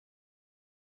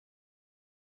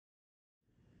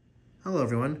Hello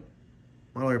everyone,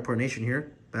 Model Airport Nation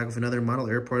here, back with another Model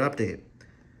Airport update.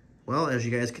 Well, as you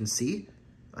guys can see,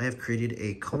 I have created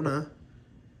a Kona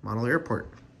Model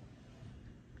Airport.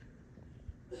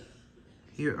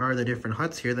 Here are the different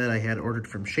huts here that I had ordered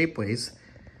from Shapeways.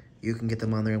 You can get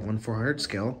them on their 1/400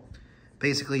 scale.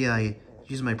 Basically, I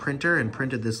used my printer and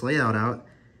printed this layout out,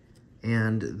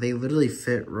 and they literally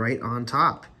fit right on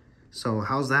top. So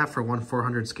how's that for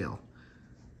 1/400 scale?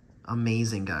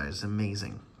 Amazing, guys,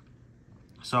 amazing.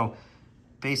 So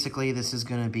basically, this is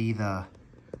going to be the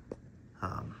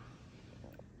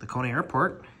Kona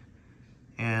Airport,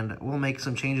 and we'll make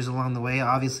some changes along the way.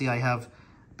 Obviously, I have,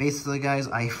 basically, guys,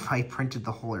 I printed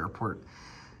the whole airport,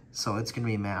 so it's going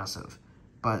to be massive.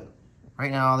 But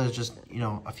right now, there's just,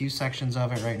 a few sections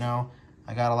of it right now.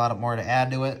 I got a lot more to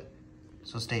add to it,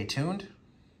 so stay tuned.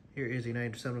 Here is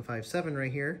United 757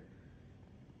 right here.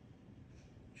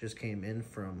 Just came in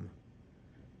from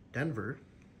Denver.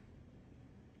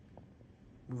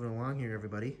 Moving along here,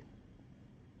 everybody.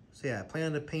 So yeah, I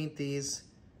plan to paint these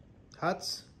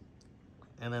huts,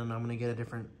 and then I'm gonna get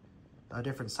different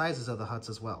sizes of the huts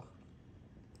as well.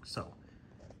 So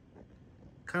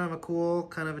kind of a cool,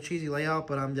 kind of a cheesy layout,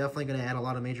 but I'm definitely gonna add a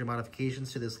lot of major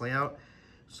modifications to this layout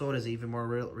so it is even more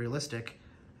realistic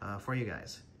for you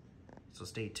guys. So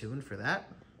stay tuned for that.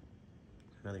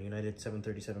 Another United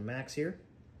 737 MAX here.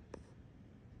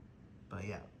 But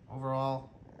yeah,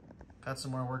 overall, got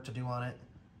some more work to do on it,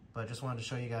 but just wanted to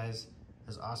show you guys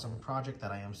this awesome project that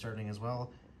I am starting as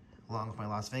well, along with my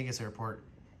Las Vegas airport.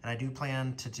 And I do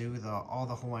plan to do all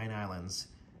the Hawaiian Islands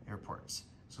airports.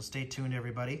 So stay tuned,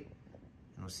 everybody,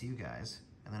 and we'll see you guys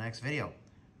in the next video.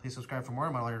 Please subscribe for more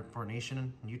Model Airport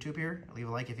Nation on YouTube here. Leave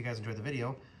a like if you guys enjoyed the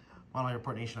video. Model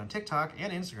Airport Nation on TikTok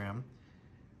and Instagram.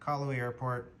 Kahului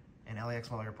Airport and LAX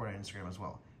Model Airport on Instagram as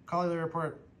well. Kahului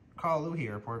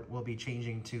Airport will be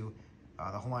changing to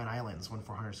the Hawaiian Islands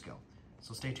 1/400 scale.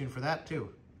 So stay tuned for that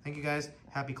too. Thank you guys.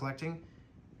 Happy collecting.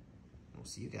 We'll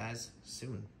see you guys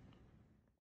soon.